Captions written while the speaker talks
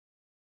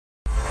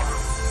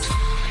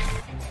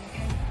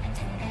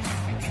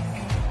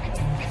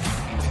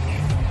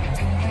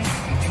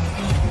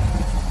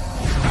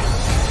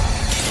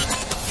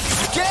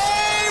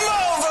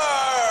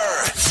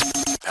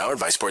Powered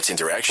by Sports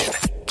Interaction,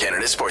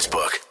 Canada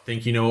Sportsbook.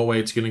 Think you know what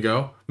way it's going to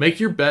go? Make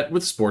your bet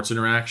with Sports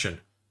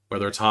Interaction.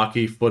 Whether it's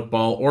hockey,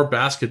 football, or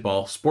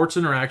basketball, Sports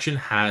Interaction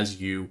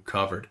has you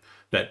covered.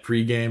 Bet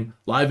pregame,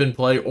 live in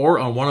play, or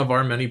on one of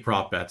our many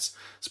prop bets.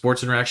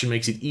 Sports Interaction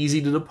makes it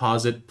easy to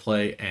deposit,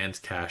 play,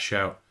 and cash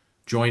out.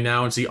 Join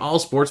now and see all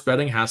sports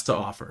betting has to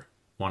offer.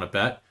 Want to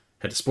bet?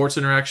 Head to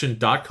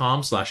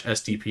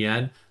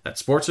sportsinteraction.com/SDPN.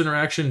 That's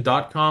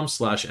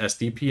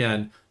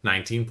sportsinteraction.com/SDPN.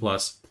 19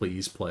 plus.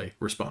 Please play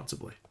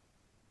responsibly.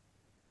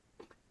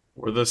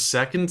 For the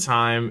second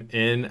time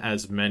in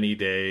as many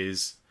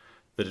days,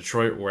 the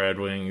Detroit Red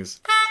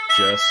Wings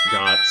just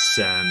got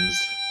sends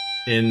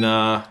in,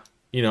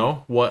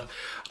 what?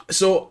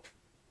 So,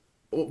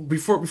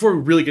 before we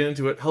really get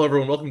into it, hello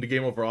everyone, welcome to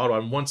Game Over Ottawa.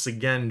 I'm once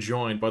again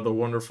joined by the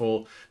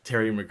wonderful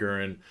Terry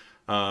McGurran.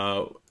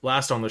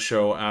 Last on the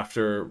show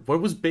after what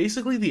was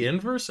basically the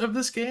inverse of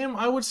this game,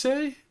 I would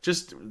say.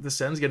 Just the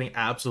Sens getting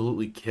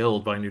absolutely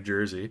killed by New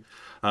Jersey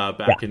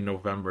back in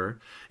November.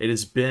 It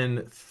has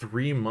been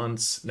 3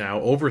 months now,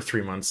 over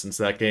 3 months since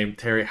that game.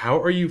 Terry,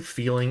 how are you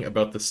feeling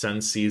about the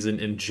Sens season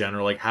in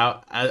general? Like,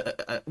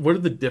 what are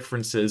the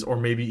differences or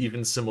maybe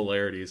even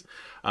similarities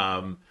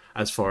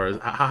as far as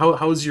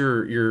how's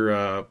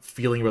your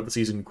feeling about the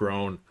season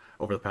grown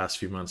over the past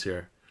few months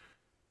here?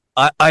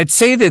 I'd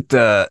say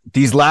that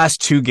these last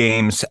two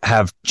games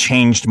have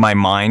changed my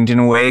mind in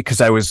a way,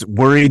 because I was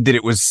worried that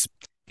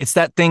it's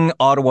that thing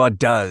Ottawa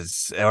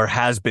does or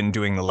has been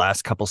doing the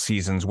last couple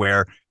seasons,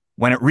 where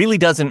when it really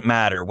doesn't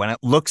matter, when it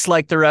looks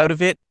like they're out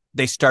of it,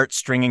 they start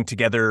stringing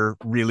together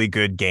really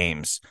good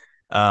games.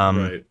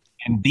 Right.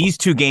 And these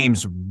two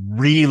games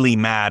really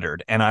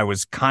mattered, and I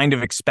was kind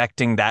of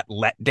expecting that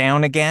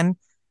letdown again.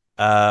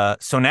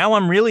 So now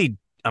I'm really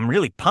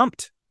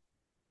pumped.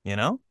 You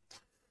know,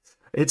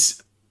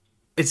 It's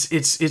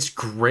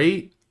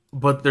great,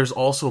 but there's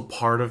also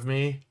part of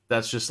me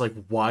that's just like,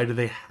 why do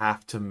they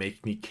have to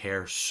make me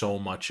care so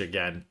much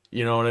again?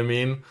 You know what I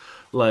mean?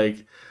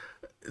 Like,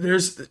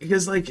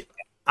 because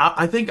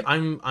I think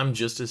I'm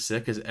just as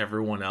sick as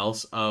everyone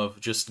else of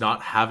just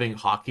not having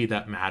hockey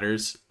that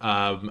matters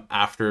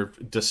after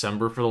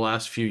December for the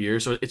last few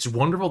years. So it's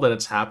wonderful that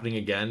it's happening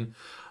again.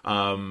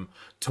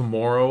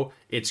 Tomorrow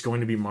it's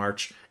going to be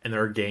March, and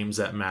there are games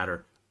that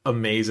matter.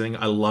 Amazing.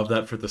 I love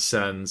that for the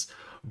Sens.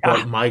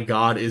 But my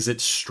God, is it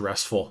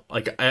stressful?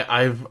 Like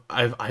I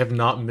have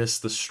not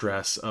missed the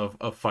stress of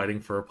fighting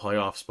for a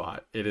playoff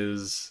spot. It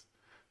is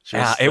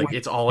just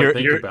it's all I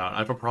think about. I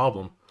have a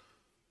problem.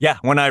 Yeah,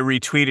 when I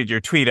retweeted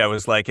your tweet, I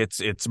was like,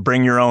 it's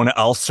bring your own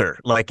ulcer.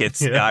 Like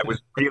I was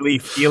really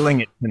feeling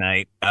it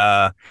tonight.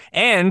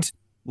 And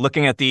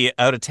looking at the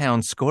out of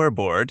town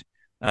scoreboard,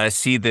 I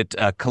see that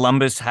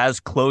Columbus has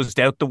closed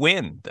out the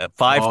win,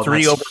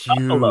 5-3 over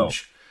Buffalo.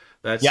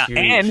 That's huge.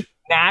 And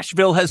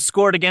Nashville has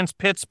scored against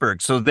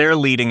Pittsburgh, so they're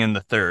leading in the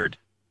third.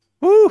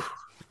 Woo!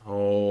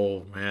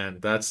 Oh man,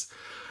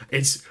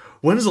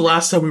 when is the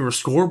last time we were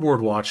scoreboard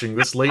watching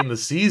this late in the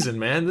season,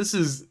 man? This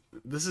is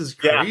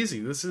crazy.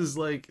 Yeah. This is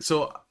like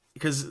so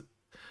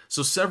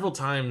several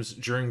times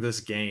during this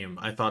game,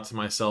 I thought to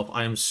myself,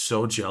 I am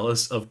so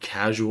jealous of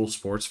casual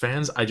sports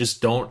fans. I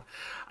just don't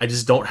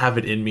have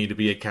it in me to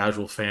be a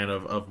casual fan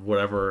of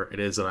whatever it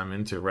is that I'm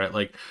into, right?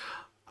 Like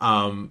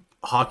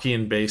hockey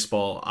and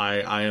baseball,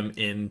 I am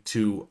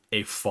into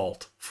a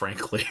fault,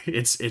 frankly.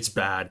 It's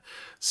bad.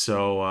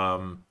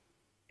 So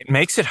it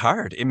makes it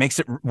hard. It makes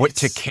it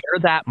to care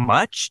that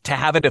much, to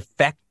have it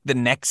affect the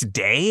next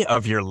day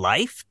of your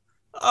life.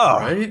 Oh,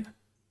 right?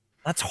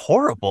 That's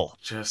horrible.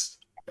 Just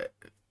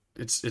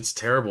it's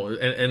terrible.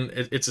 And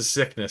it's a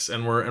sickness,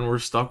 and we're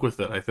stuck with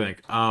it, I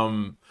think.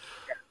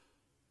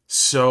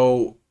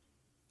 So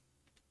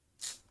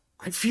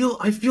I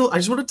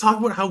just want to talk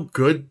about how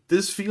good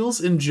this feels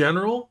in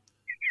general.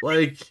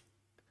 Like,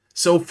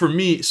 so for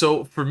me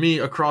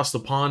across the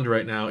pond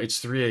right now, it's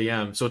 3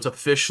 a.m. So it's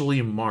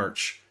officially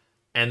March,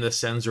 and the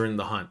Sens are in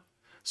the hunt.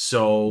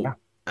 So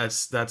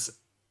that's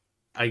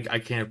I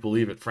can't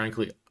believe it,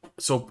 frankly.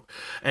 So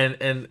and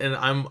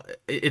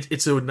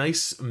it's a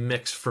nice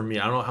mix for me.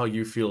 I don't know how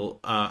you feel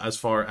as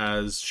far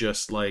as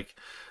just like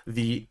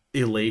the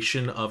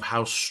elation of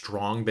how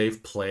strong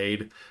they've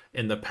played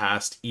in the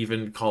past,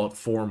 even call it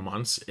 4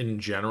 months in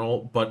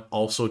general, but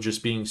also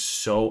just being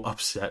so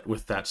upset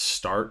with that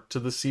start to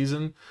the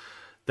season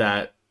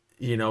that,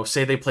 you know,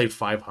 say they played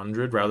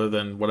 500 rather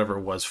than whatever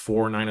it was,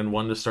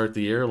 4-9-1 to start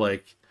the year.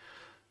 Like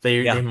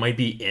they might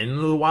be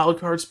in the wild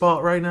card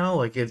spot right now.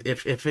 Like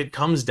if it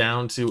comes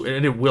down to,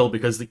 and it will,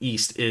 because the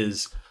East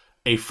is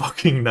a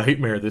fucking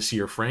nightmare this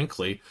year,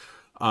 frankly.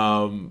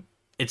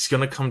 It's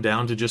going to come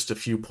down to just a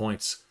few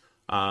points.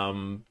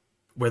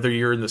 Whether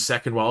you're in the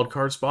second wild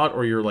card spot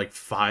or you're like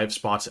 5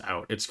 spots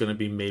out, it's going to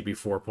be maybe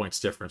 4 points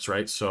difference,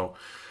 right? So,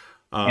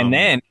 and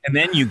then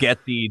you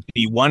get the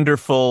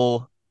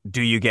wonderful.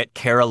 Do you get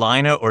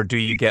Carolina or do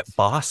you get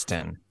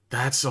Boston?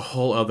 That's a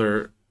whole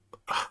other.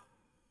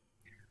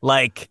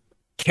 Like,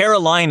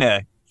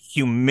 Carolina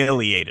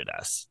humiliated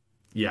us.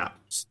 Yeah.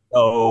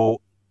 So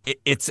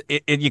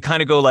you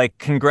kind of go like,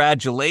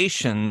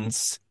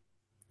 congratulations.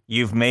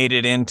 you've made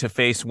it in to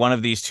face one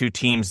of these two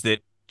teams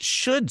that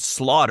should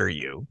slaughter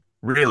you.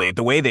 Really,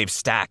 the way they've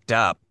stacked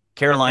up.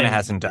 Carolina And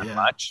hasn't done yeah,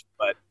 much,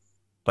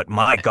 but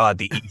my God,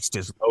 the East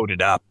is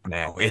loaded up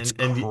now. It's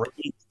and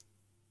crazy.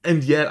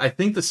 and yet I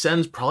think the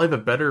Sens probably have a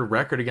better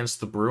record against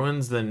the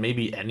Bruins than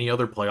maybe any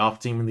other playoff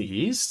team in the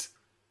East.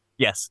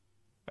 Yes,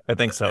 I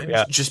think so.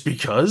 Yeah. Just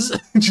because,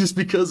 just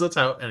because that's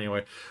how.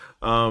 Anyway,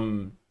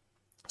 um,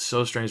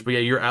 so strange. But yeah,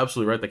 you're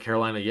absolutely right. The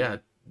Carolina, yeah,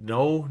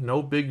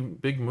 no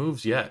big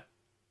moves yet.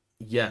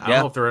 Yeah, I don't Yeah.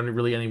 know if there are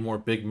really any more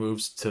big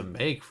moves to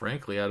make.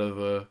 Frankly, out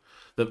of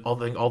all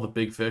the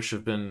big fish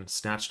have been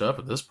snatched up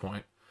at this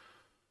point.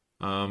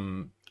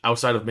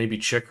 Outside of maybe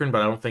Chikrin,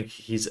 but I don't think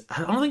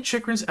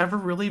Chikrin's ever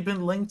really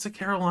been linked to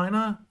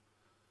Carolina.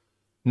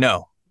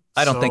 No,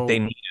 I don't think they So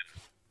need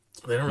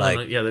they don't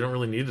like. really, yeah, they don't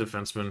really need a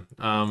defenseman.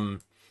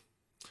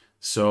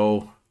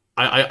 So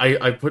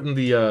I put in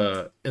the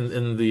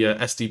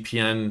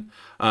SDPN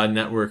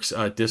networks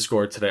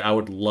Discord today. I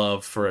would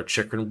love for a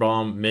Chikrin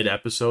bomb mid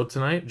episode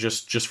tonight,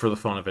 just for the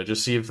fun of it.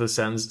 Just see if the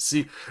Sens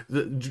see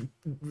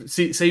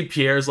say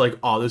Pierre's like,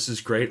 oh, this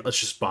is great. Let's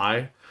just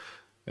buy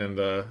and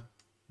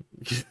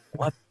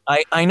What?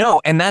 I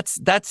know, and that's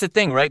the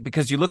thing, right?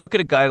 Because you look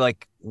at a guy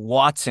like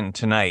Watson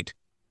tonight,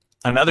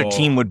 another oh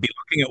team would be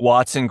looking at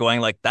Watson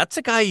going like, that's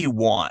a guy you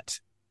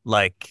want.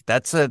 Like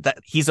that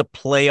he's a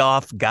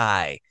playoff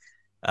guy.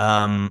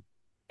 Um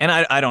and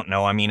I don't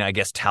know. I mean, I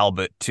guess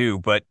Talbot too,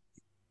 but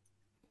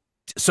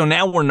so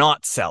now we're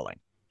not selling.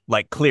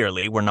 Like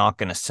clearly we're not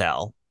going to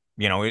sell.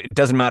 You know, it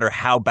doesn't matter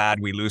how bad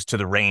we lose to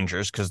the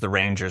Rangers because the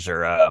Rangers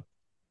are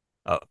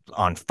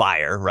on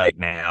fire right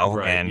now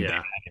right, and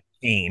yeah.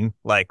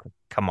 like,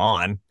 come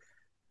on.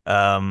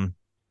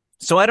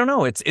 So I don't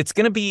know. It's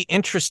going to be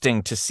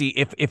interesting to see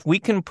if we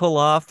can pull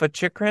off a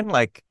Chikrin.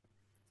 Like,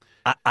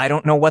 I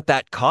don't know what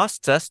that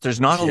costs us. There's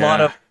not a lot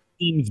Yeah, of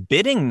teams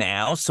bidding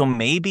now, so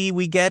maybe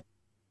we get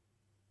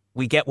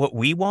what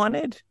we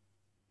wanted.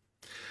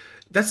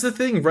 that's the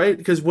thing, right?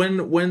 Because when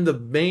the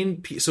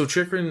so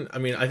Chikrin, I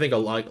mean, I think a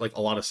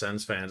lot of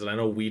Sens fans, and I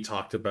know we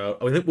talked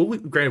about. I think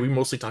granted we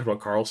mostly talked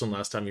about Carlson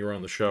last time you were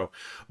on the show,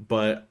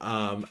 but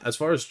as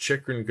far as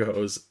Chikrin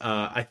goes,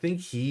 I think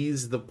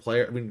he's the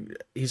player. I mean,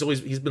 he's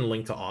been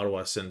linked to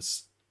Ottawa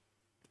since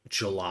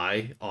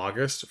July,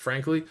 August,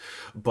 frankly,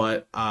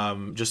 but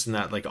just in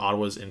that like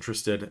Ottawa's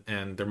interested,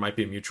 and there might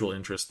be a mutual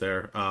interest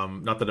there.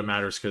 Not that it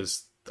matters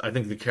because I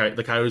think the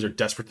Coyotes are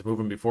desperate to move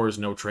him before his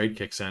no trade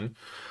kicks in,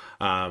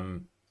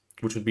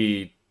 which would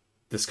be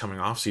this coming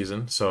off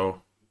season.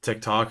 So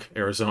TikTok,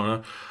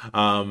 Arizona,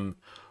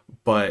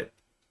 but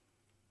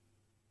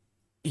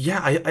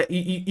yeah,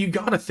 you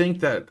gotta think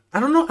that I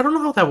don't know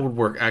how that would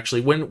work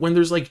actually. When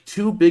there's like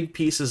two big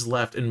pieces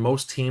left and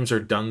most teams are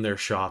done their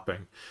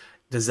shopping,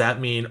 does that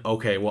mean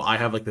okay? Well, I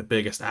have like the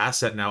biggest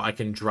asset now. I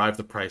can drive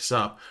the price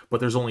up, but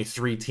there's only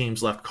three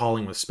teams left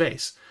calling with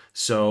space.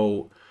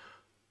 So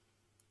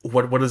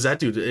what does that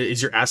do?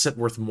 Is your asset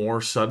worth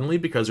more suddenly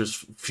because there's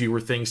fewer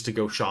things to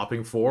go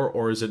shopping for,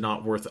 or is it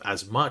not worth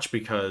as much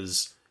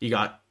because you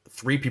got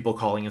three people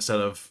calling instead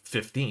of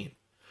 15?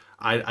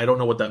 I don't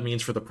know what that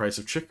means for the price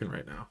of chicken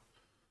right now.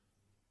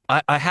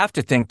 I have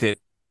to think that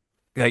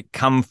like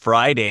come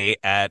Friday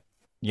at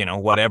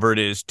whatever it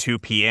is, 2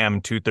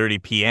 p.m., 2:30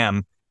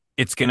 p.m.,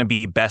 it's going to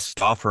be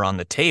best offer on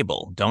the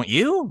table, don't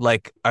you?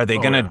 Like, are they Oh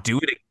going to yeah, do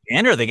it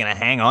again? Are they going to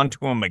hang on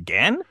to him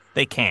again?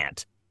 They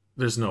can't.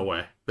 there's no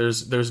way.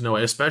 There's no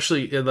way.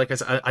 Especially like I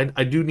said,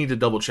 I do need to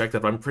double check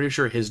that, but I'm pretty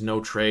sure his no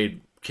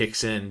trade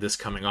kicks in this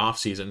coming off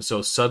season.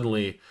 So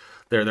suddenly,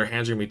 their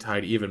hands are gonna be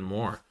tied even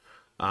more.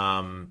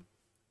 Um,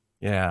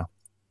 Yeah.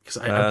 because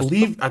I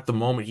believe at the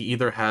moment he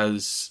either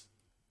has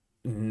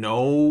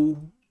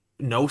no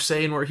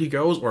say in where he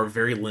goes or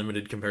very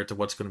limited compared to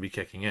what's going to be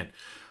kicking in.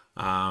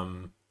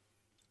 Um,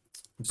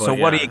 So but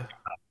what do you yeah,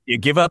 you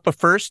give up a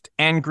first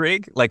and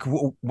Greg? Like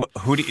who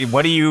do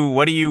you,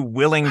 what are you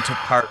willing to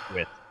part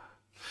with?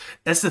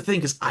 that's the thing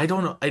because I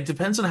don't know. It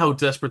depends on how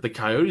desperate the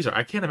Coyotes are.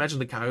 I can't imagine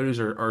the Coyotes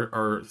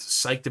are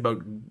psyched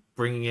about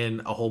bringing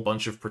in a whole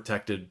bunch of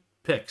protected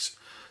picks.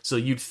 So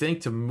you'd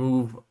think to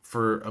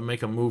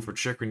make a move for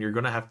Chikrin, you're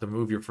going to have to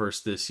move your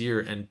first this year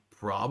and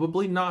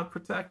probably not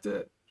protect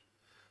it.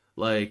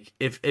 Like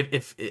if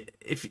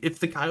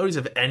the Coyotes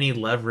have any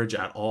leverage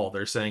at all,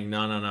 they're saying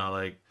no,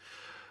 like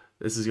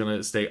this is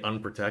gonna stay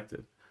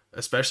unprotected.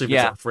 Especially if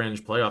it's Yeah. a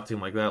fringe playoff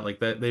team like that,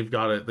 they've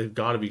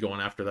got to be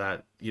going after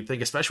that. You'd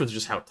think, especially with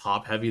just how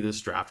top heavy this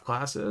draft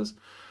class is.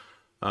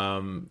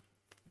 Um,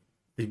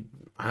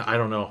 I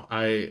don't know.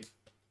 I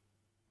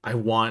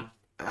want.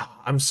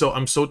 I'm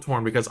so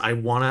torn because I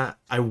want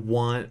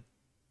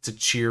to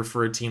cheer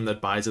for a team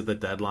that buys at the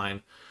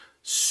deadline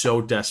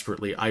so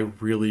desperately. I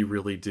really,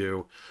 really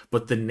do.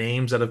 But the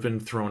names that have been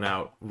thrown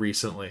out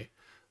recently,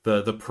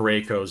 the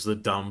Parekos, the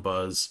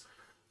Dumbas,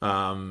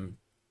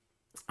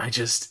 I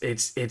just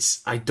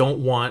I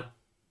don't want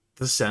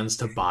the Sens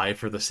to buy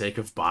for the sake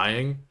of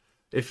buying,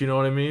 if you know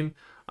what I mean.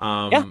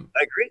 Yeah,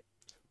 I agree.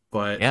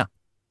 But Yeah.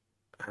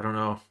 I don't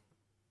know.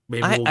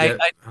 Maybe I we'll I get.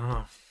 I, I don't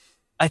know.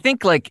 I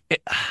think like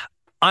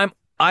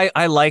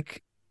I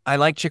like I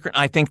like Chikrin.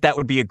 I think that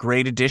would be a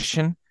great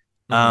addition.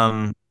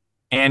 Hmm.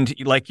 And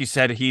like you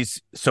said,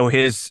 his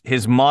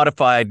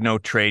modified no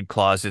trade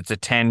clause. It's a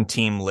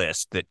 10-team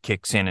list that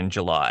kicks in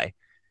July.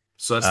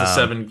 So that's the Um,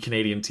 7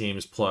 Canadian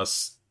teams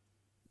plus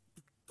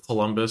you,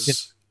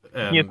 Columbus,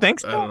 you and think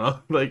I so? don't know,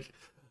 like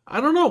I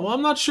don't know. Well,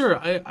 I'm not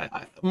sure.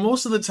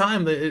 Most of the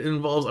time it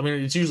involves. I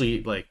mean, it's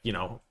usually like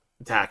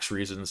tax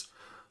reasons,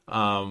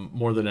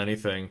 more than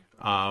anything.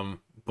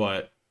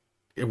 But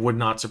it would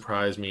not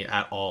surprise me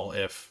at all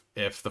if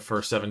the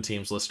first 7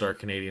 teams listed are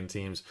Canadian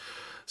teams.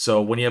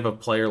 So when you have a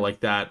player like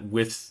that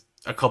with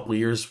a couple of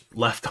years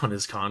left on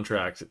his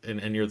contract,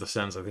 and you're the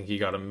Sens, I think you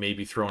got to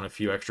maybe throw in a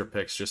few extra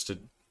picks just to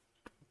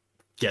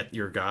get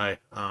your guy.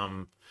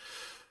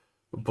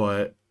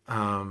 But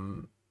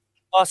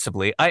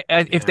Possibly.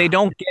 If they yeah,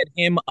 don't get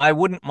him, I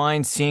wouldn't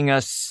mind seeing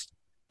us.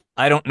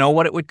 I don't know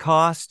what it would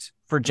cost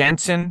for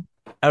Jensen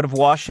out of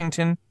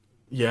Washington.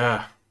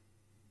 yeah,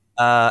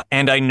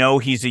 And I know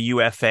he's a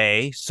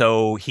UFA,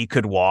 so he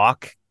could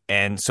walk.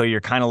 And so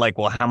you're kind of like,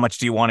 well, how much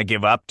do you want to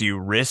give up? Do you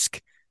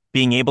risk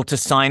being able to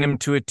sign him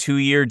to a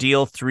 2-year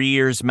deal, 3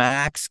 years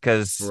max?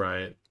 Because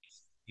right,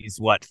 he's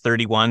what,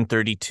 31,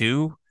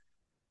 32?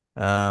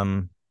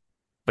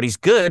 But he's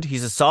good.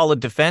 He's a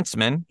solid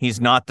defenseman. He's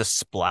not the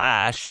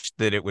splash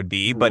that it would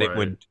be, but it right.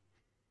 would.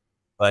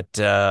 But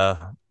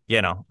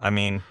I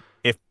mean,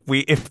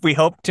 if we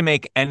hope to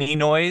make any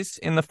noise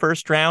in the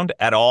first round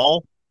at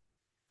all,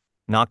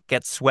 not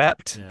get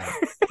swept. Yeah.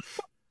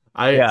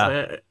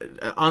 Yeah,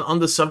 On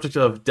the subject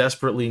of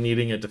desperately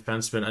needing a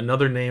defenseman,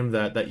 another name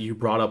that you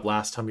brought up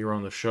last time you were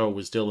on the show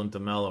was Dylan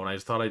DeMello, and I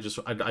thought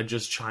I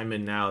just chime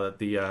in now that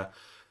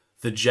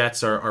the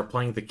Jets are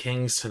playing the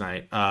Kings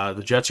tonight.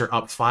 The Jets are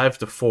up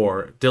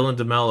 5-4. Dylan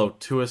DeMello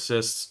 2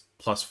 assists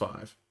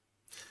 +5.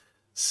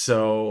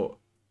 So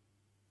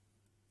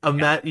yeah,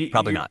 Matt,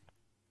 probably you're not.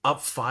 up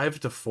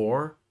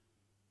 5-4.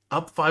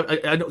 Up five.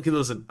 I don't. Okay,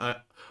 listen.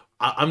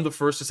 I'm the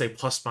first to say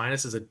plus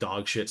minus is a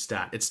dog shit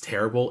stat. It's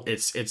terrible.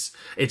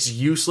 It's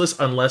useless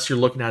unless you're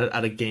looking at it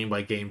at a game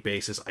by game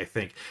basis. I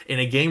think in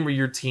a game where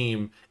your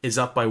team is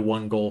up by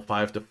 1 goal,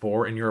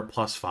 5-4, and you're a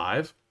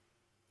 +5.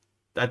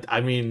 That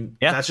I mean,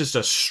 Yeah, that's just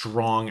a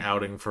strong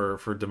outing for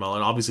DeMello.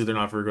 And obviously, they're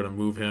not very going to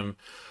move him.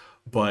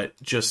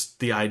 But just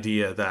the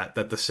idea that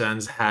the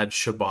Sens had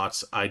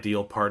Shabbat's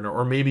ideal partner,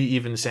 or maybe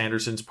even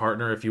Sanderson's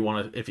partner, if you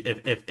want to,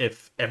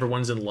 if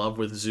everyone's in love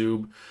with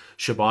Zub,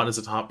 Shabbat is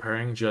a top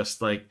pairing.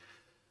 Just like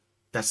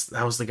that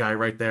was the guy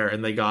right there,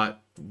 and they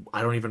got.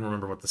 I don't even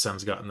remember what the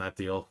Sens got in that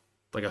deal.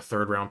 Like a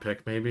third-round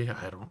pick, maybe.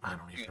 I don't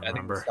even I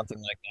think it's remember.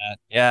 something like that.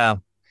 Yeah,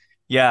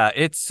 yeah.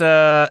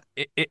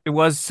 It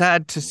was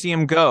sad to see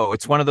him go.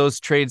 It's one of those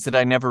trades that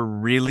I never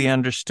really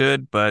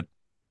understood, but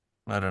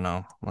I don't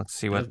know. Let's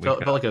see what It we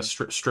felt got. like a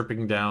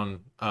stripping down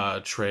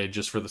trade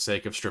just for the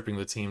sake of stripping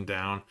the team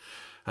down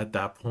at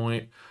that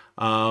point.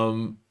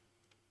 Um,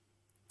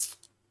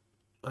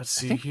 let's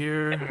I see think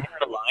here.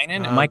 a line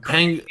in. Am I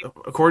Peng,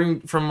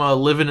 according from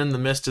living in the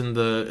mist in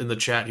the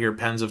chat here,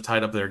 Pens have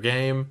tied up their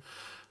game.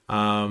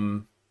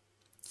 Um,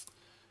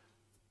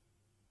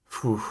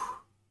 whew.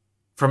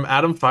 From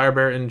Adam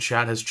Firebear in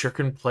chat, has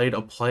Chicken played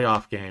a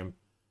playoff game?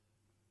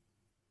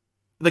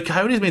 The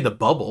Coyotes made the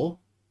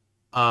bubble,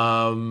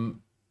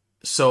 um,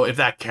 so if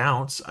that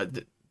counts,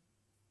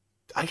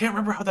 I can't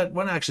remember how that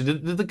went. Actually,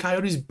 did the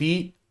Coyotes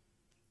beat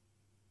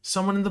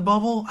someone in the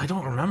bubble? I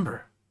don't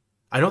remember.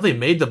 I know they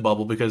made the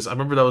bubble because I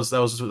remember that was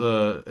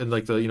in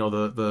like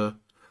the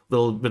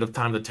little bit of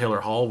time that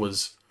Taylor Hall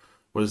was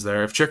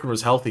there. If Chicken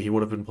was healthy, he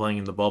would have been playing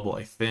in the bubble,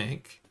 I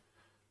think.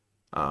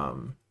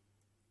 Um,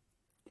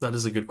 that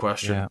is a good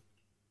question. Yeah,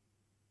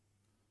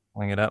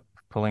 pulling it up,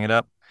 pulling it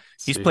up.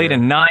 Let's He's see played here.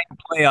 in 9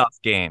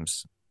 playoff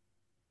games.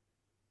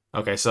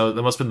 Okay, so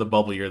that must have been the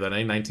bubble year then,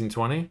 eh?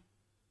 1920?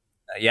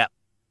 Yeah,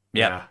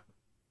 yeah. Yeah.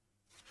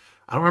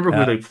 I don't remember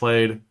who Uh, they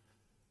played.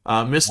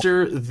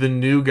 Mr. The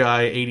New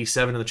Guy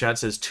 87 in the chat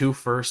says 2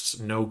 firsts,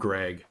 no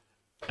Greg,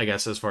 I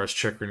guess, as far as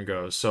Chikrin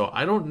goes. So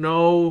I don't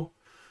know.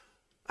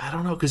 I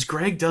don't know, because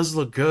Greg does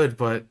look good,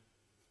 but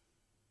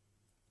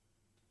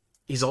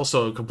he's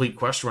also a complete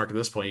question mark at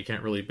this point. You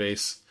can't really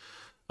base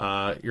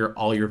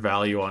your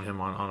value on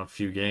him on a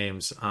few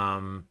games.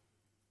 And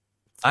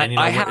I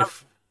what have.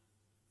 if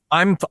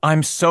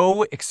I'm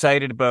so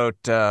excited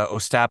about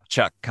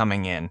Ostapchuk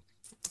coming in,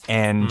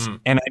 mm,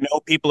 and I know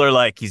people are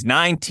like, he's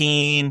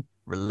 19,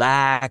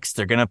 relax.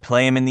 They're gonna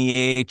play him in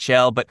the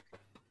AHL, but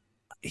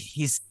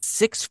he's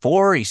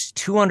 6'4", he's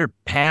 200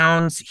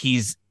 pounds.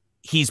 He's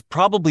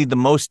probably the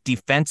most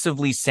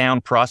defensively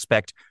sound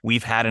prospect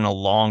we've had in a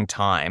long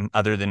time,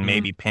 other than mm,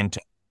 maybe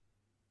Pinto.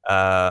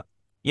 Uh,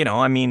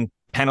 I mean,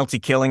 penalty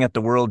killing at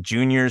the World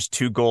Juniors,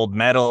 2 gold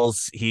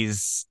medals.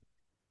 He's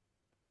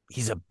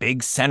a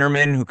big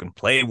centerman who can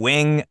play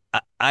wing.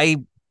 I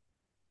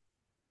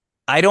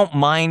don't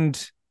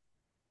mind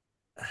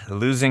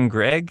losing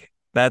Greg.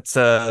 That's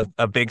a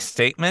big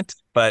statement,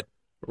 but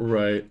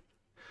right?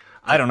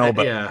 I don't know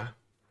about. Yeah,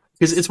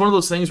 because it's one of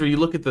those things where you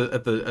look at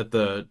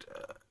the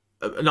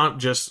not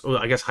just, well,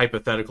 I guess,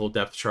 hypothetical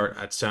depth chart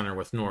at center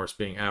with Norris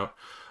being out,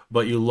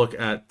 but you look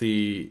at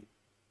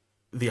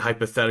the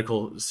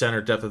hypothetical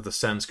center depth that the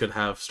Sens could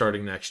have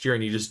starting next year,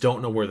 and you just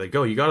don't know where they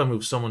go. You got to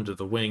move someone to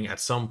the wing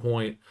at some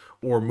point,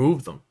 or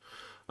move them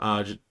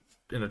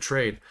in a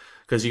trade,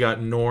 because you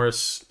got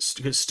Norris,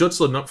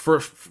 Stutzla.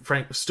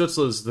 Frank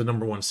Stutzla is the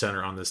number one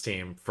center on this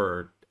team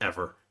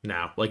forever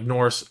now. Like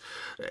Norris,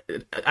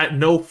 at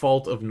no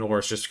fault of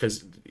Norris, just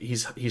because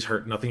he's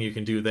hurt, nothing you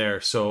can do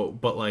there. So,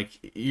 but like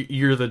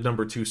you're the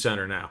number two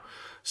center now.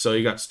 So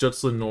you got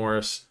Stutzla,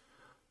 Norris.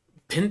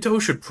 Pinto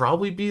should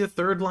probably be a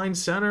third line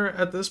center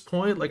at this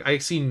point. Like, I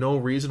see no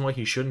reason why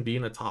he shouldn't be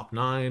in a top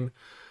nine.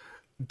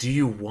 Do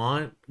you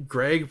want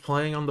Greg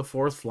playing on the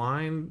fourth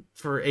line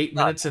for 8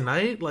 minutes a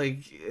night?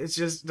 Like, it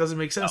just doesn't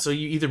make sense. So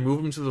you either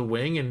move him to the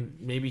wing and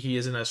maybe he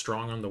isn't as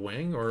strong on the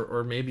wing,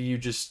 or maybe you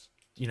just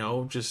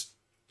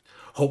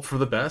hope for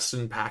the best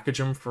and package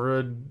him for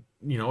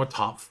a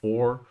top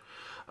four,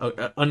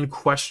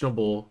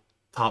 unquestionable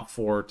top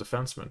four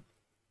defenseman.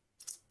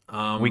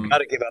 We got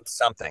to give up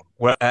something.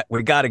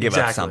 We got to give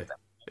up something.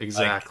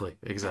 Exactly.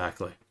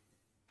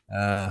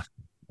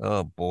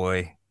 Oh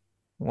boy,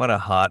 what a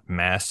hot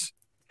mess.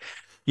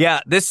 Yeah,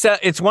 this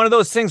it's one of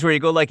those things where you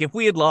go, like, if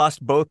we had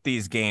lost both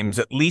these games,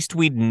 at least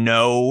we'd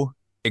know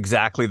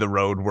exactly the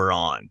road we're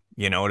on.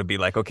 To be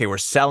like, okay, we're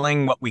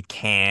selling what we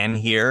can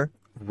here,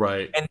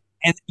 right?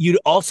 And you'd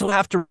also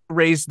have to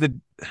raise the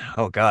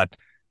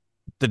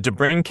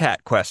DeBrincat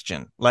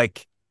question,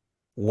 like.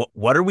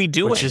 What are we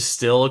doing? Which is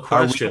still a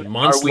question.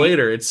 Months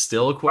later, it's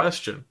still a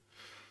question.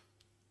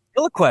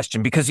 Still a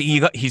question, because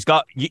he's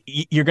got.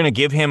 You're going to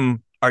give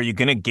him. Are you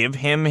going to give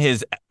him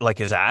his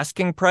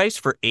asking price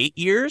for 8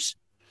 years?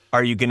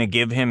 Are you going to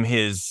give him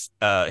his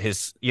I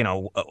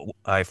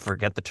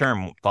forget the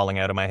term falling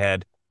out of my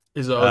head.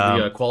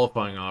 The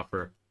qualifying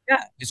offer.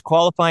 Yeah, his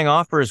qualifying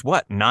offer is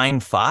what,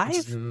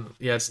 9.5?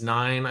 Yeah, it's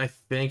 9, I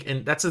think.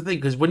 And that's the thing,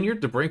 because when you're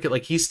DeBrincat,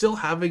 like, he's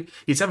having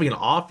an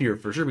off year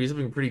for sure, but he's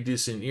having a pretty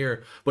decent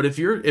year. But if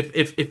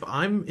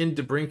I'm in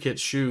DeBrincat's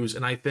shoes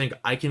and I think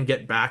I can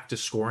get back to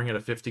scoring at a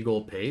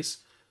 50-goal pace,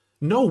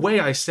 no way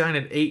I sign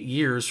at 8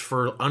 years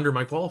for under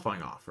my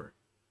qualifying offer.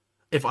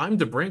 If I'm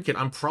DeBrincat,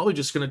 I'm probably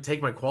just going to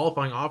take my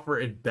qualifying offer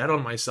and bet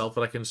on myself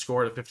that I can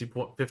score at a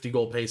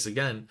 50-goal pace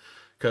again.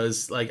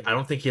 Because, like, I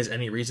don't think he has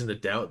any reason to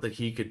doubt that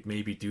he could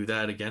maybe do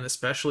that again,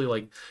 especially,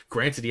 like,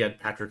 granted he had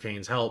Patrick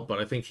Kane's help, but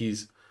I think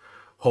he's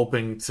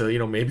hoping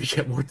to, maybe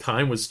get more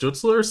time with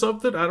Stutzler or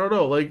something. I don't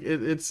know. Like,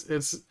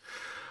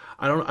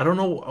 I don't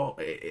know.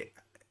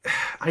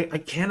 I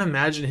can't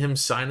imagine him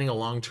signing a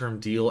long-term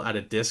deal at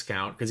a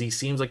discount, because he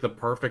seems like the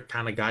perfect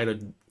kind of guy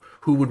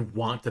who would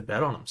want to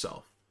bet on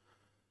himself.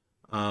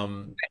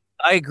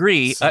 I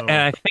agree, and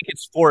I think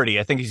it's 40.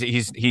 I think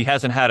he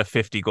hasn't had a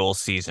 50-goal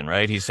season,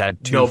 right? He's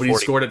had two. No, but he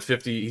scored at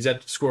 50. He's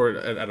scored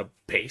at a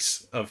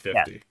pace of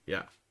 50.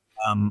 Yeah.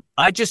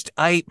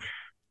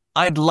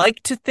 I'd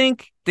like to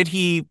think that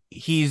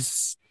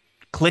he's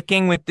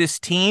clicking with this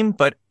team,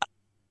 but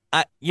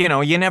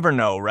you never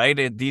know,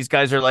 right? These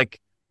guys are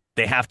like,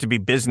 they have to be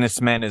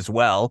businessmen as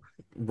well,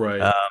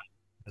 right?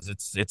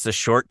 Because it's a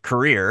short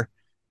career.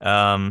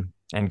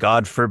 And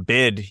God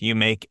forbid you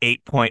make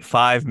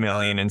 8.5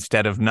 million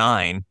instead of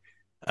 9.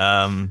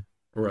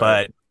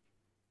 Right.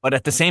 But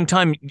at the same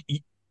time,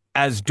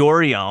 as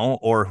Dorion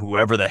or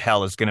whoever the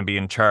hell is going to be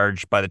in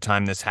charge by the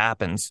time this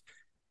happens,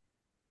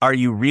 are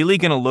you really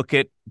going to look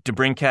at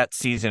DeBrincat's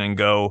season and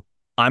go,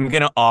 I'm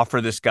going to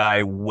offer this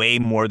guy way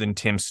more than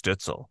Tim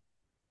Stützle?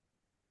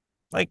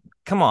 Like,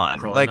 come on.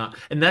 Probably not.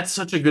 And that's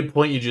such a good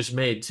point you just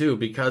made too,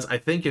 because I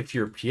think if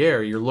you're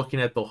Pierre, you're looking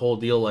at the whole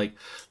deal. Like,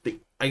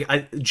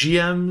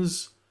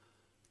 GMs,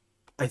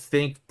 I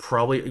think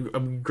probably,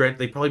 granted,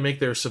 they probably make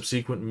their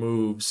subsequent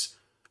moves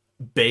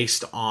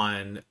based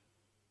on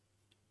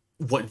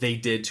what they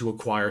did to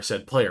acquire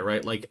said player,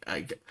 right? Like,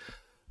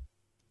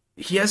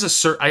 he has a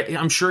certain.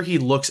 I'm sure he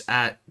looks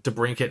at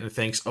DeBrincat and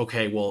thinks,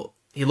 okay, well,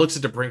 he looks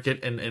at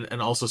DeBrincat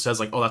and also says,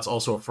 like, oh, that's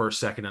also a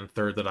first, second, and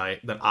third that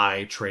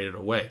I traded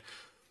away.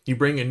 You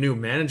bring in new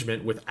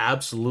management with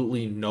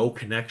absolutely no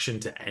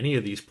connection to any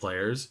of these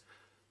players.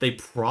 They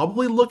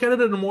probably look at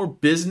it in a more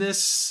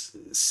business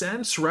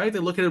sense, right? They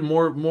look at it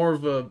more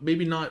of a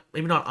maybe not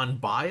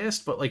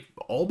unbiased, but like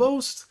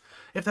almost,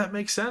 if that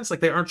makes sense. Like,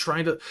 they aren't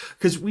trying to,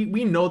 because we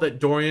know that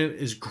Dorion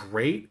is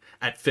great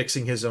at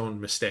fixing his own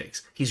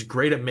mistakes. He's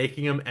great at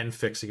making them and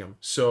fixing them.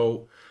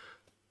 So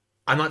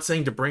I'm not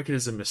saying DeBrincat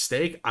is a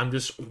mistake. I'm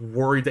just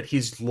worried that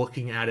he's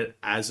looking at it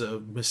as a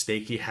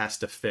mistake he has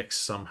to fix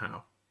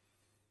somehow.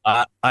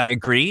 I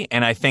agree,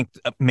 and I think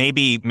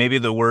maybe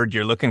the word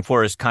you're looking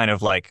for is kind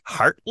of like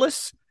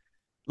heartless.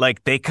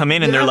 Like, they come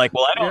in and they're like,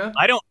 "Well,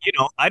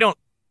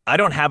 I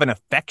don't have an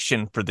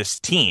affection for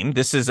this team.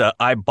 This is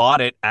I bought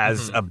it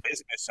as a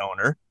business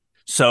owner.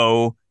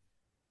 So,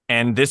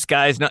 and this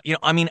guy's not,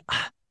 I mean,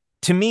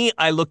 to me,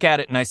 I look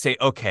at it and I say,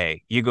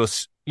 okay, you go,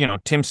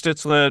 Tim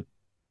Stützle,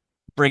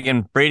 bring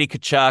in Brady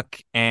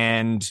Tkachuk,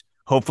 and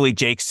hopefully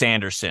Jake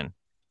Sanderson.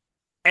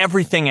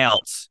 Everything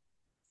else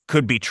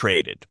could be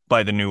traded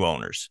by the new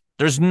owners.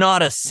 There's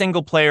not a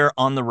single player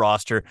on the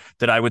roster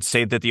that I would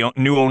say that the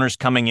new owners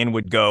coming in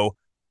would go,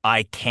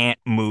 I can't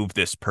move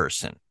this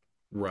person.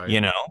 Right.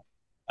 you know.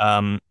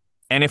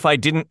 And if I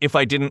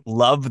didn't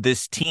love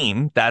this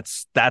team,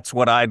 that's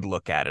what I'd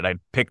look at it. I'd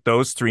pick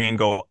those three and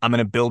go, I'm going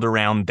to build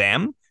around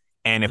them.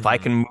 And if I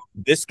Hmm. can move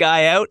this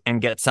guy out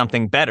and get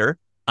something better,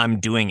 I'm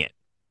doing it.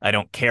 I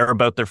don't care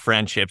about their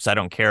friendships. I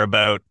don't care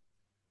about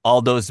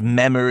all those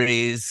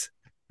memories.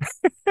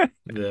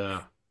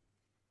 Yeah.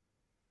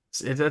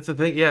 That's the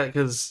thing. Yeah,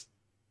 because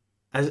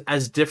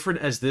as different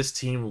as this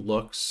team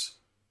looks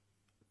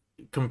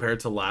compared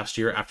to last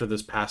year after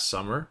this past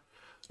summer,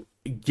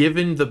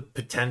 given the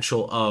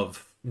potential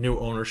of new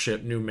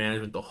ownership, new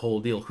management, the whole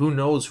deal, who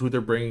knows who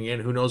they're bringing in,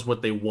 who knows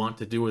what they want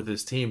to do with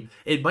this team.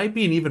 It might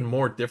be an even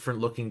more different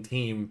looking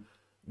team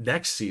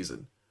next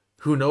season.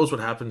 Who knows what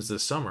happens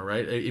this summer,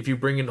 right? If you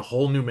bring in a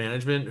whole new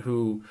management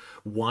who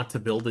want to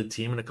build a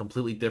team in a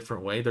completely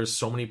different way, there's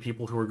so many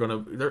people who are going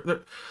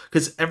to,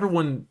 because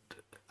everyone,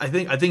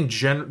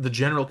 the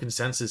general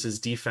consensus is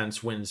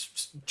defense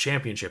wins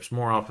championships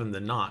more often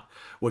than not,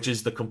 which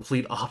is the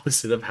complete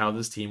opposite of how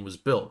this team was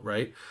built,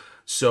 right?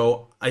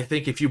 So I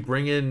think if you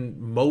bring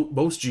in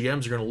most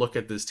GMs are going to look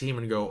at this team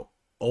and go,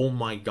 "Oh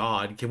my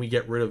God, can we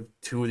get rid of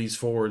two of these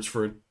forwards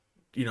for,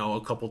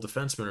 a couple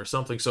defensemen or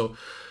something?" So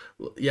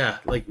yeah,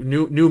 like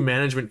new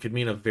management could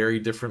mean a very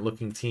different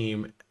looking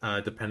team,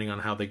 depending on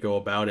how they go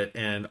about it.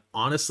 And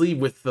honestly,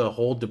 with the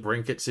whole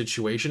DeBrincat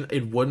situation,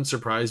 it wouldn't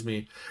surprise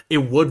me.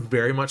 It would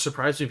very much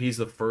surprise me if he's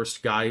the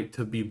first guy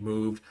to be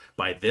moved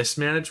by this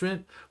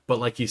management. But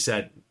like you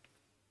said,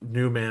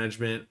 new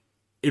management,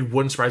 it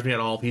wouldn't surprise me at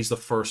all if he's the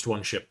first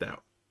one shipped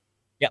out.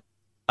 Yeah,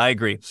 I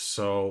agree.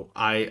 So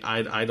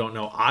I don't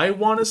know. I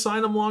want to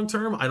sign him long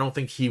term. I don't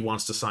think he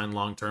wants to sign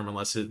long term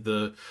unless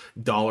the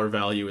dollar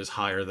value is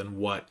higher than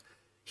what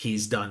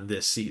he's done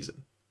this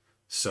season.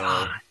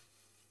 So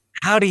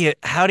How do you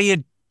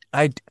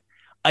I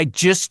I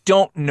just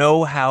don't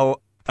know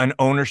how an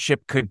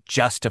ownership could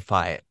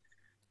justify it.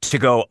 To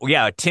go,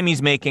 yeah,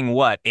 Timmy's making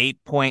what,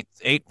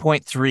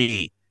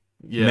 8.3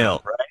 yeah,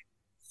 mil, right?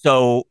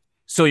 So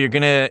you're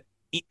gonna,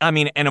 I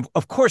mean, and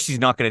of course he's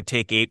not gonna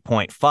take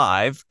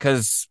 8.5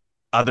 because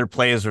other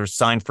players are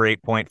signed for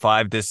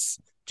 8.5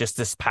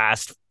 this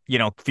past,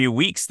 few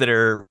weeks that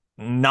are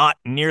not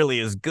nearly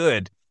as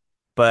good.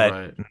 But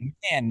right.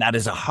 man, that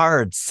is a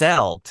hard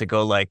sell to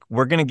go like,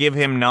 we're gonna give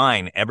him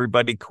 9.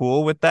 Everybody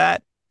cool with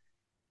that?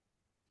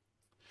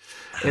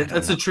 I And don't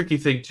that's a know. tricky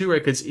thing too, right?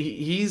 Because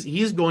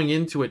he's going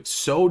into it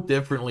so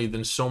differently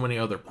than so many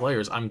other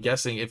players. I'm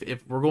guessing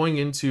if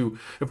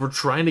we're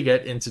trying to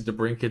get into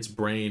DeBrincat's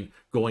brain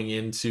going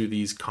into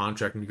these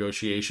contract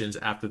negotiations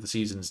after the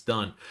season's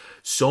done,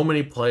 so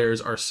many players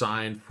are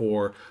signed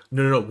for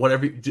no,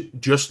 whatever.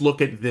 Just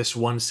look at this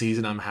one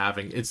season I'm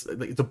having. It's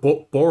the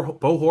Bo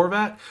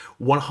Horvat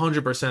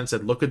 100%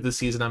 said, look at the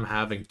season I'm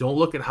having. Don't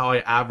look at how I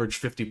average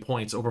 50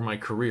 points over my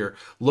career.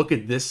 Look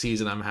at this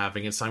season I'm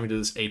having and sign me to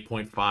this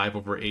 8.5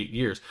 over 8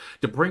 years.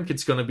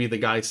 DeBrincat's going to be the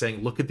guy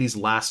saying, look at these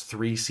last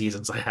 3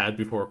 seasons I had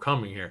before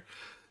coming here.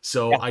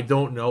 So Yeah. I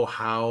don't know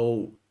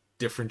how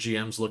different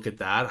GMs look at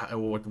that,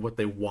 what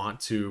they want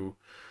to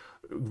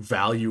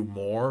value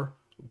more.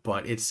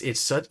 But it's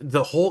such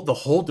the whole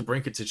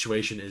DeBrincat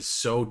situation is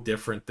so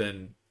different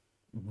than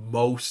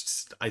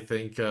most, I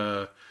think,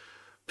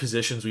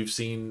 positions we've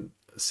seen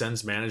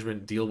Sens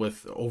management deal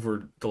with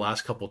over the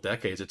last couple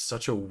decades. It's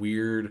such a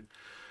weird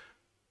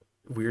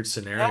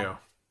scenario.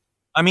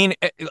 I mean,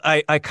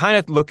 I kind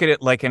of look at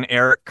it like an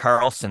Eric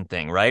Carlson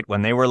thing, right?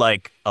 When they were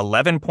like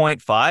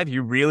 11.5,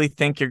 you really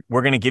think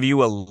we're going to give you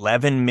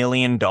 $11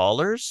 million?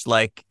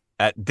 Like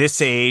at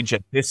this age,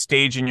 at this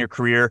stage in your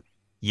career,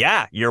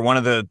 yeah, you're one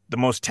of the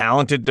most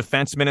talented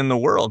defensemen in the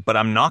world, but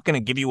I'm not going to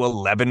give you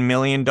 $11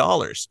 million.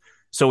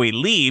 So he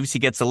leaves, he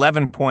gets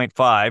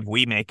 11.5.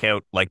 We make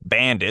out like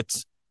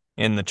bandits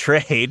in the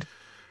trade.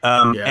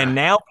 Yeah. And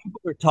now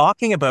people are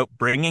talking about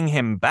bringing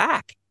him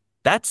back.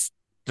 That's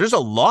There's a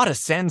lot of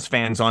Sens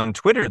fans on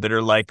Twitter that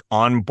are like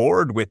on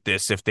board with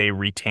this if they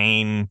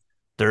retain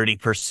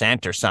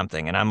 30% or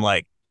something. And I'm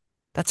like,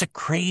 that's a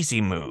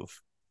crazy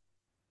move.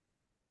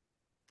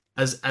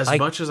 As I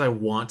much as I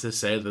want to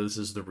say that this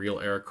is the real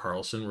Eric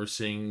Carlson we're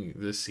seeing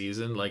this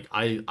season, like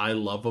I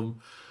love him.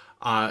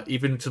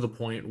 Even to the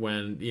point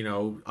when,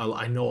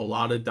 I know a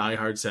lot of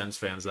diehard Sens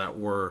fans that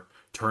were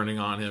turning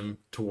on him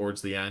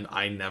towards the end.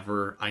 I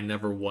never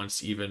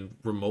once even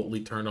remotely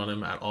turned on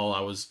him at all.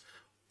 I was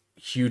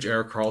huge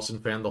Eric Carlson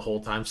fan the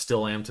whole time,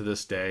 still am to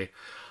this day.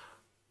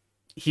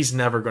 He's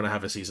never going to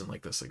have a season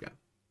like this again.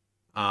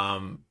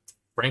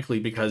 Frankly,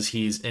 because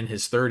he's in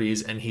his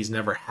 30s and he's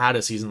never had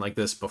a season like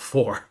this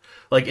before.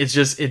 Like it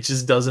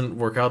just doesn't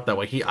work out that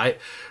way.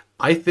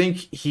 I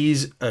think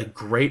he's a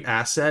great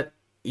asset,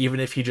 even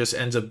if he just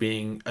ends up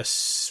being a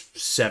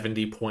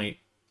 70-point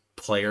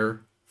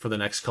player for the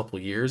next couple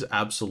of years.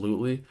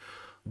 Absolutely,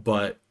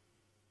 but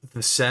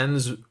the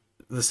Sens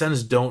the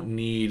Sens don't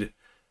need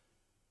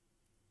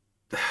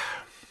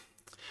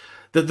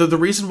the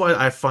reason why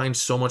I find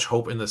so much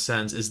hope in the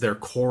Sens is their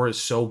core is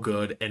so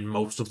good and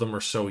most of them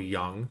are so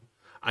young.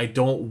 I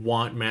don't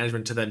want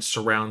management to then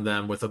surround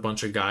them with a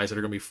bunch of guys that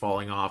are going to be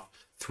falling off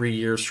 3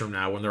 years from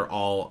now when they're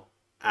all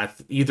at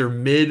either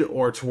mid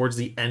or towards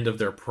the end of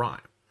their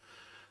prime.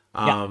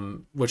 Yeah.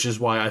 Which is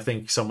why I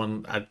think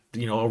someone at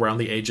around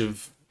the age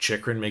of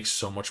Chikrin makes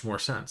so much more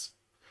sense.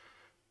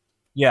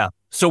 Yeah.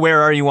 So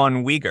where are you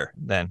on Uyghur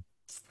then?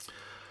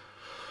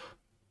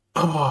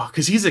 Oh,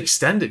 because he's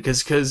extended.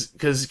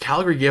 Because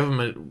Calgary gave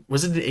him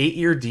was it an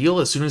 8-year deal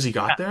as soon as he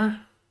got there?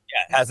 Yeah,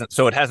 it hasn't.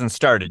 So it hasn't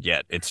started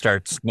yet. It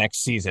starts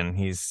next season.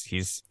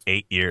 He's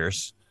 8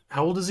 years.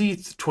 How old is he?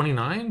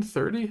 29,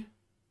 30?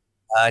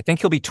 I think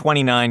he'll be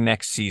 29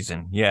 next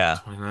season. Yeah.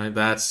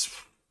 29.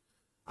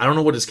 I don't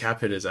know what his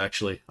cap hit is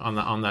actually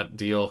on that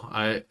deal.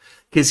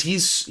 Because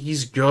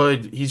he's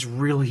good. He's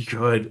really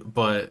good,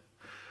 but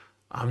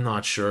I'm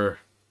not sure.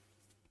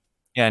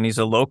 Yeah, and he's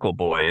a local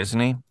boy, isn't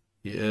he?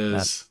 He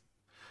is.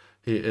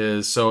 He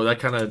is. So that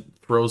kind of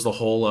throws the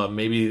whole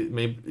maybe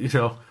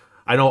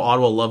I know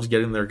Ottawa loves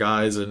getting their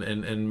guys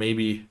and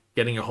maybe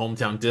getting a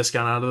hometown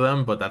discount out of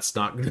them, but that's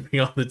not going to be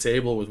on the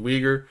table with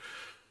Uyghur.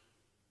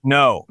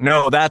 No,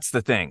 that's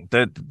the thing.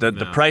 The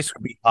No. price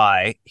would be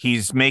high.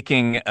 He's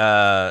making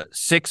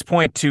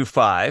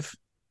 6.25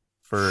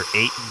 for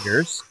 8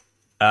 years.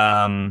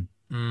 Mm,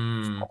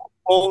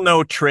 Full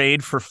no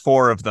trade for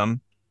four of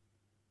them,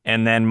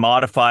 and then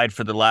modified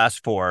for the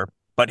last four.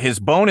 But his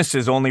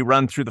bonuses only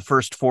run through the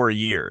first 4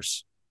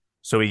 years.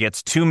 So he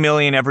gets 2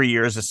 million every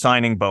year as a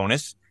signing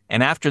bonus.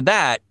 And after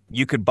that,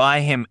 you could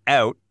buy him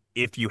out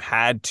if you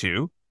had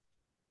to.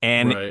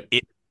 And right.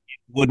 it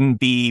wouldn't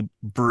be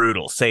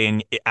brutal.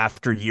 Saying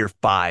after year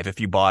 5, if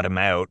you bought him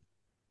out,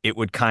 it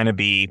would kind of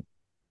be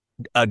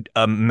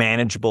a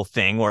manageable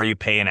thing, or you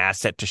pay an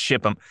asset to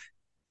ship him.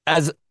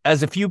 As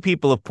a few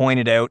people have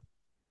pointed out,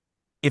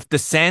 if the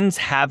Sens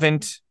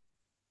haven't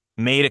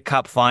made a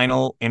cup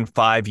final in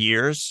 5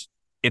 years,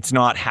 it's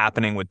not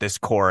happening with this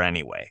core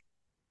anyway.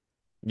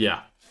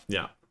 Yeah.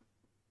 Yeah.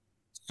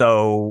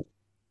 So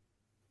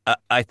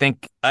I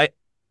think at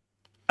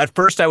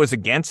first I was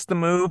against the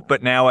move,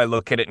 but now I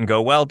look at it and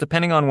go, well,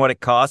 depending on what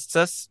it costs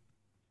us,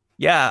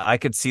 yeah, I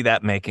could see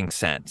that making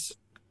sense.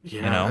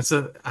 Yeah,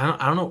 I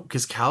don't know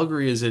because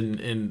Calgary is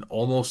in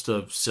almost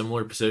a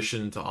similar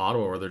position to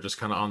Ottawa where they're just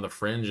kind of on the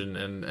fringe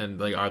and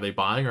like are they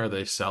buying, are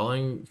they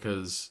selling?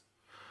 Because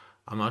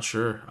I'm not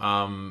sure.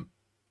 I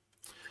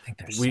think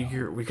there's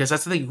Because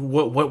that's the thing.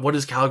 What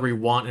does Calgary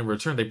want in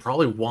return? They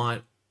probably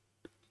want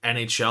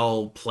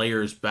NHL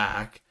players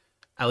back,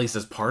 at least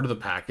as part of the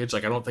package.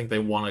 Like I don't think they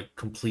want to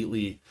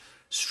completely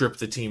strip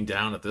the team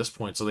down at this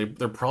point. So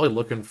they're probably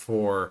looking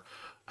for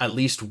at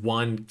least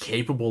one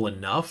capable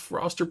enough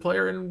roster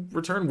player in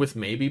return with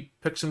maybe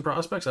picks and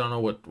prospects. I don't know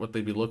what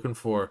they'd be looking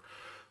for.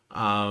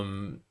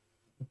 But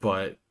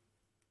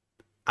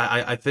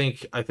I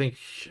think I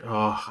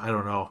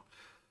don't know.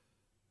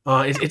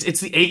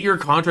 It's the 8-year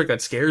contract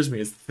that scares me.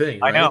 Is the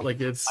thing, I right? know.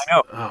 Like it's I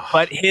know.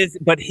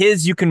 But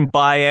his you can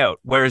buy out.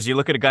 Whereas you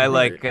look at a guy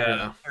right, like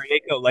yeah,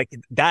 Marieko, like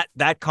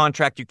that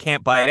contract you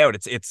can't buy it out.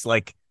 It's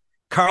like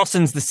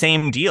Carlson's the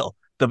same deal.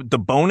 The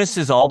bonus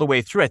is all the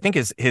way through. I think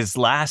his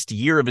last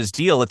year of his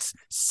deal, it's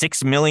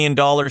 $6 million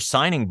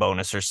signing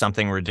bonus or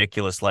something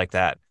ridiculous like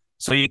that.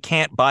 So you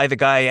can't buy the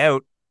guy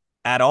out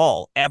at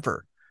all,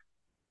 ever.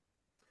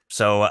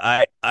 So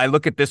I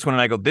look at this one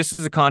and I go, this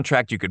is a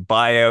contract you could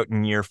buy out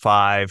in year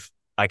 5.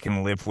 I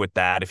can live with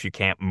that if you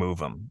can't move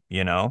him,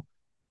 you know?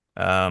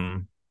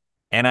 And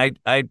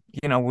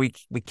we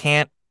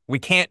can't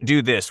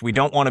do this. We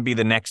don't want to be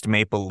the next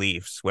Maple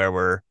Leafs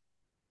where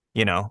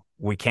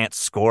we can't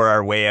score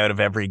our way out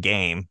of every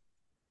game.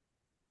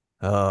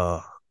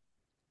 Oh,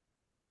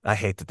 I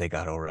hate that they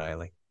got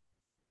O'Reilly.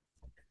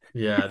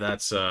 yeah.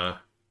 That's and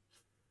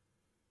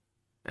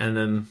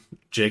then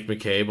Jake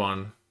McCabe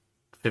on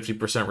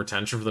 50%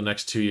 retention for the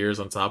next 2 years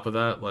on top of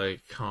that.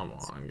 Like, come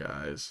on,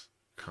 guys,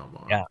 come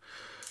on. Yeah.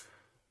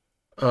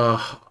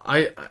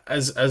 I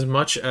as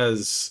much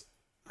as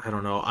I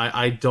don't know,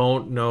 I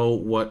don't know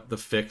what the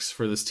fix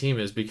for this team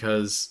is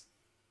because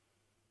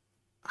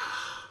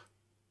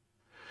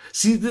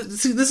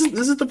this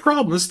is the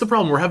problem. This is the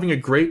problem. We're having a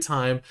great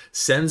time.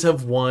 Sens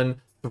have won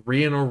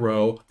 3 in a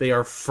row. They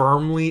are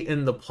firmly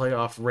in the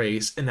playoff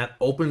race, and that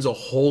opens a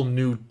whole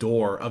new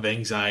door of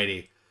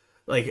anxiety.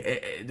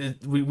 Like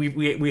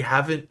we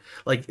haven't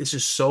like it's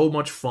just so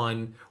much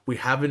fun. We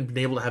haven't been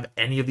able to have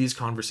any of these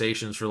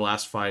conversations for the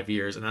last 5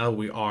 years, and now that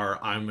we are,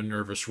 I'm a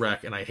nervous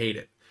wreck, and I hate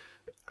it.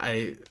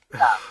 I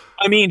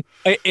I mean,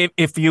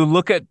 if you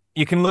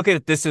can look at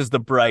it, this is the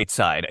bright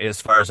side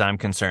as far as I'm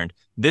concerned.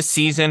 This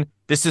season,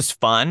 this is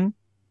fun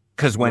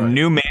because when right,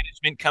 new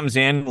management comes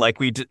in, like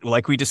we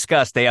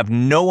discussed, they have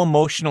no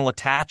emotional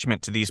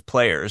attachment to these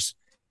players,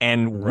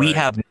 and we right.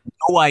 have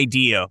no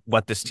idea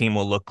what this team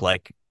will look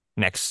like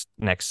next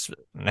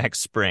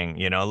spring.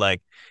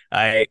 Like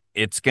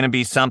it's gonna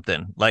be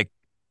something. Like,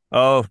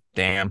 oh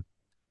damn,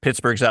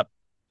 Pittsburgh's up.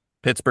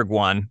 Pittsburgh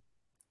won.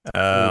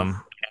 Oof.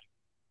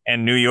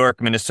 And New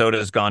York, Minnesota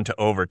has gone to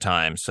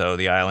overtime, so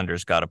the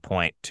Islanders got a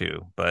point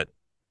too. But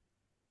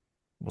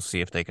we'll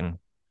see if they can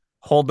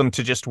hold them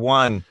to just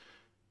one.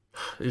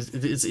 Is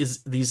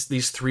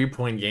these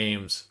 3-point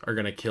games are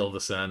gonna kill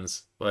the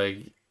Sens.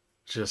 Like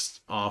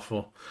Just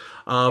awful.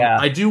 Yeah.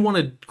 I do want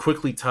to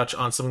quickly touch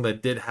on something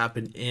that did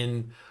happen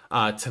in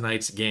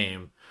tonight's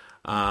game.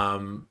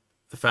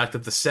 The fact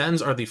that the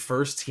Sens are the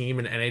first team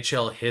in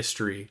NHL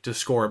history to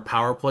score a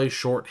power play,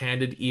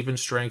 shorthanded, even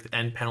strength,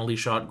 and penalty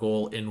shot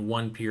goal in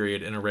one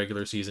period in a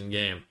regular season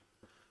game.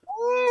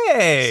 So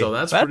Hey,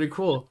 that's pretty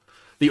cool.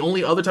 The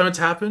only other time it's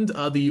happened,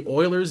 the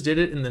Oilers did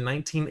it in the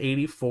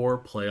 1984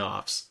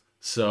 playoffs.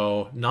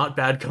 So not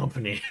bad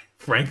company,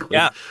 frankly.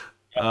 yeah,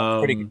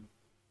 pretty good.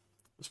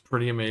 It's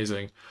pretty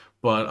amazing.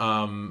 But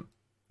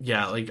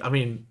yeah, like I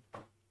mean,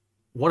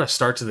 what a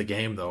start to the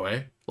game though,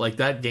 eh? Like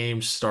that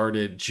game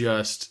started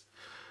just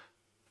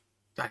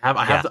Yeah.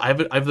 I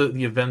have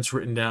the events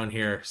written down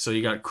here. So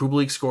you got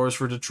Kubalik scores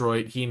for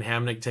Detroit. He and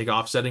Hamnick take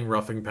offsetting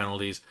roughing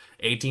penalties.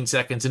 18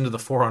 seconds into the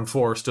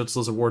 4-on-4,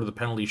 Stützle's awarded the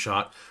penalty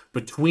shot.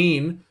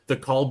 Between the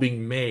call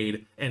being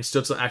made and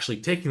Stützle actually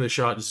taking the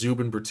shot, Zub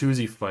and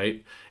Bertuzzi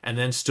fight, and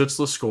then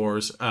Stützle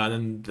scores.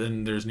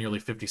 Then there's nearly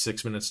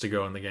 56 minutes to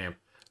go in the game.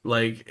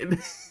 Like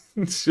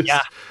it's just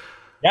Yeah.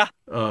 Yeah.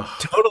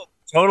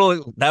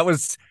 Total. That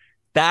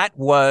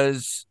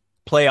was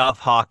playoff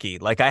hockey.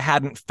 Like I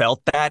hadn't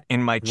felt that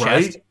in my chest.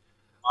 right.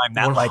 I'm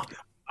that like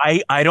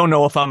I don't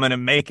know if I'm gonna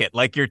make it.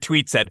 Like your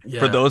tweet said, for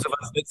Yeah. those of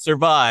us that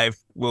survive,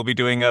 we'll be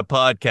doing a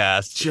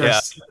podcast. Yeah.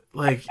 Just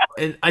like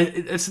and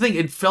it's the thing,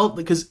 it felt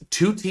because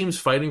two teams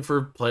fighting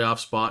for playoff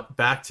spot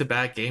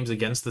back-to-back games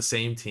against the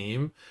same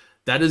team,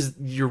 that is,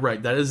 you're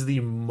right, that's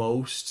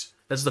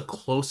the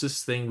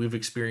closest thing we've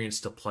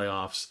experienced to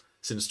playoffs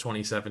since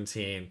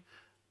 2017.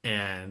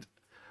 And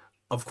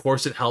of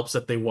course it helps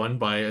that they won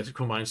by a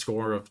combined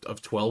score of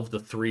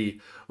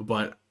 12-3,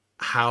 but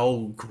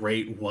how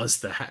great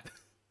was that?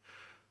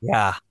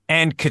 Yeah.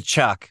 And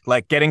Kachuk,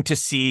 like getting to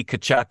see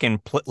Kachuk and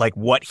like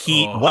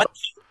Oh,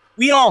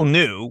 we all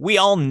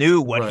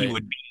knew what he right.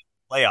 would be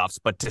in playoffs,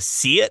 but to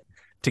see it,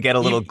 to get a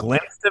little Even,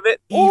 glimpse of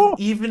it. Oh,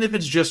 even if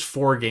it's just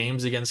 4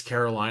 games against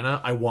Carolina,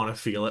 I want to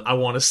feel it. I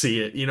want to see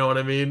it. You know what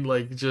I mean?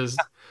 Like, just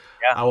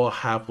yeah. I will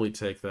happily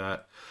take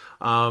that.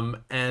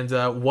 And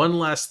one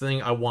last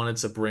thing I wanted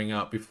to bring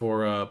up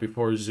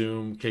before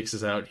Zoom kicks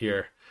us out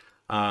here.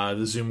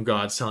 The Zoom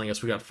gods telling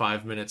us we got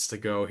 5 minutes to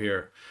go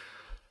here.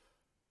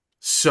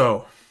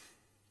 So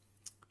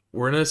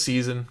we're in a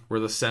season where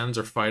the Sens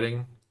are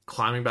fighting,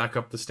 climbing back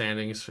up the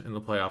standings in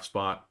the playoff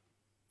spot.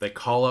 They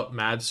call up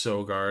Mad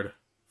Sogard.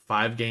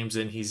 5 games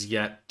in, he's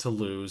yet to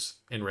lose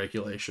in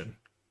regulation.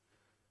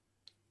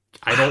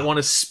 I don't want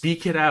to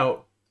speak it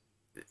out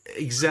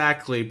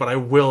exactly, but I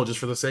will just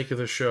for the sake of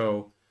the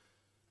show.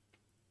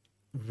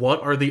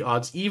 What are the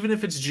odds, even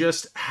if it's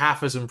just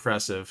half as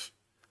impressive?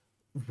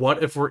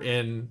 What if we're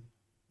in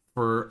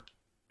for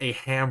a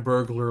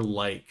Hamburglar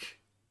like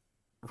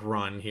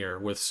run here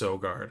with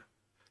Sogard?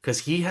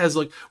 Because he has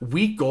like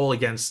weak goal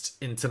against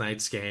in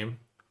tonight's game.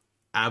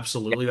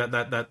 Absolutely,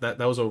 that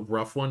was a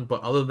rough one.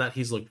 But other than that,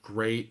 he's looked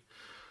great.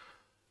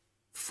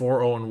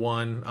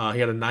 4-0-1. He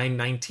had a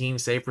 919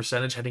 save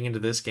percentage heading into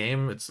this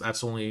game.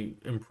 That's only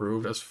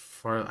improved as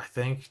far, I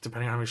think,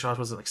 depending on how many shots.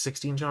 Was it like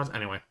 16 shots?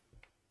 Anyway,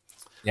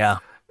 Yeah.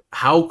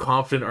 how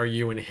confident are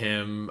you in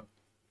him?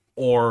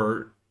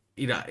 Or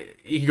you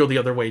could go the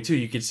other way too.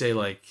 You could say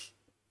like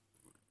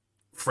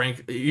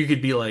Frank. You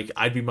could be like,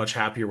 I'd be much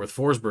happier with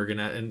Forsberg,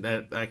 and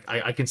that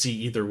I can see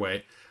either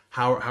way.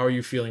 How are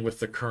you feeling with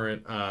the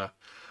current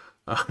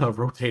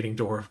rotating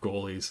door of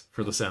goalies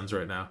for the Sens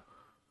right now?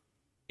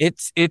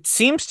 It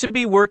seems to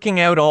be working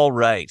out all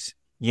right.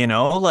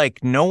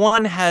 Like no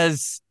one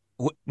has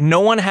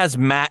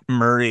Matt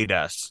Murray'd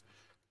us.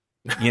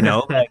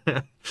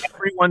 Like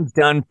everyone's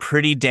done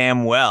pretty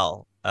damn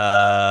well.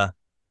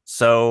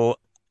 So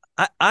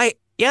I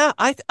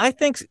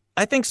think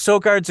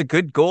Sogard's a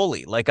good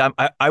goalie. Like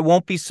I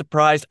won't be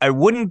surprised. I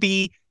wouldn't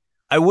be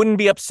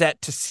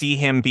upset to see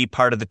him be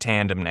part of the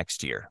tandem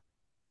next year.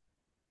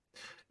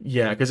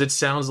 Yeah, because it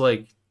sounds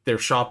like they're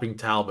shopping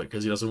Talbot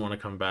because he doesn't want to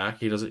come back.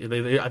 He doesn't.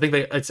 I think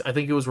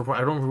it was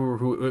reported. I don't remember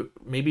who.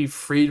 Maybe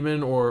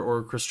Friedman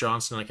or Chris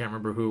Johnson. I can't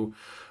remember who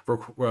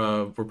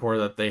reported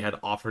that they had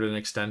offered an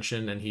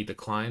extension and he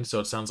declined. So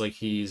it sounds like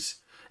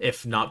he's,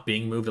 if not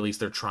being moved, at least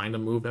they're trying to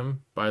move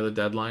him by the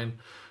deadline.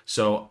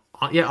 So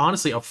yeah,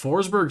 honestly, a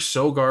Forsberg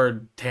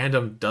Sogard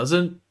tandem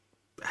doesn't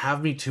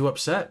have me too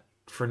upset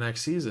for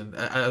next season,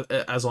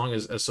 as long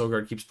as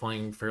Sogard keeps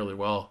playing fairly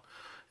well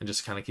and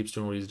just kind of keeps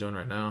doing what he's doing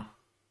right now.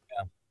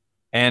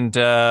 And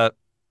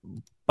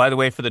by the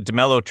way, for the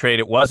DeMello trade,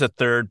 it was a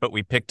third, but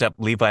we picked up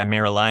Levi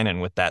Merilainen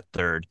with that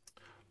third.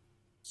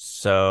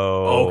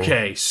 So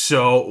Okay,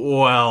 so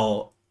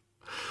well,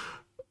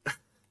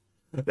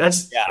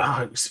 that's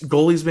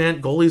goalies,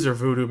 man. Goalies are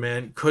voodoo,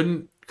 man.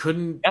 Couldn't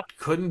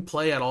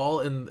play at all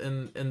in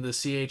the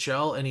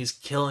CHL, and he's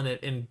killing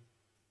it in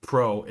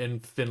pro in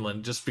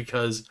Finland just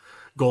because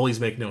goalies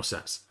make no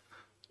sense.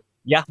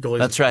 Yeah, Goalies,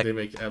 that's right. They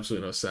make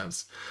absolutely no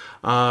sense.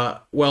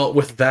 Well,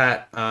 with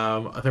that,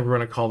 I think we're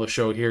going to call the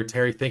show here.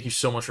 Terry, thank you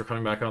so much for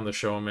coming back on the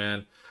show,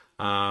 man.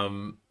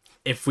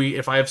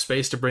 if I have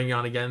space to bring you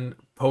on again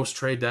post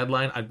trade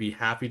deadline, I'd be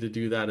happy to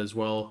do that as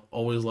well.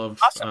 Always love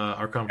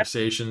our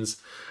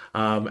conversations,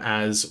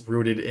 as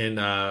rooted in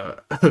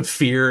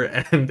fear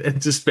and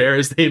despair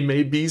as they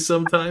may be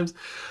sometimes.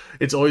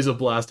 It's always a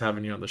blast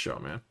having you on the show,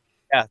 man.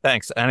 Yeah,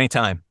 thanks.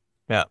 Anytime.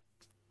 Yeah.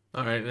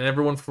 All right, and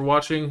everyone for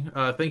watching,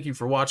 thank you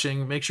for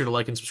watching. Make sure to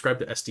like and subscribe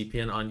to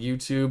SDPN on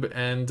YouTube,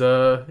 and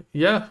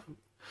yeah,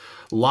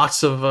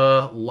 lots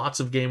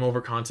of game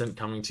over content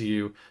coming to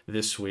you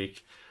this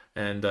week,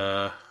 and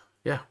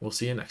yeah, we'll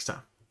see you next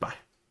time. Bye.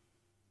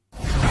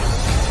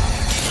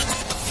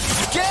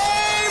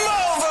 Game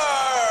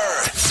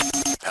over!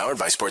 Powered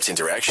by Sports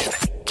Interaction,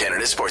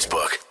 Canada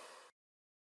Sportsbook.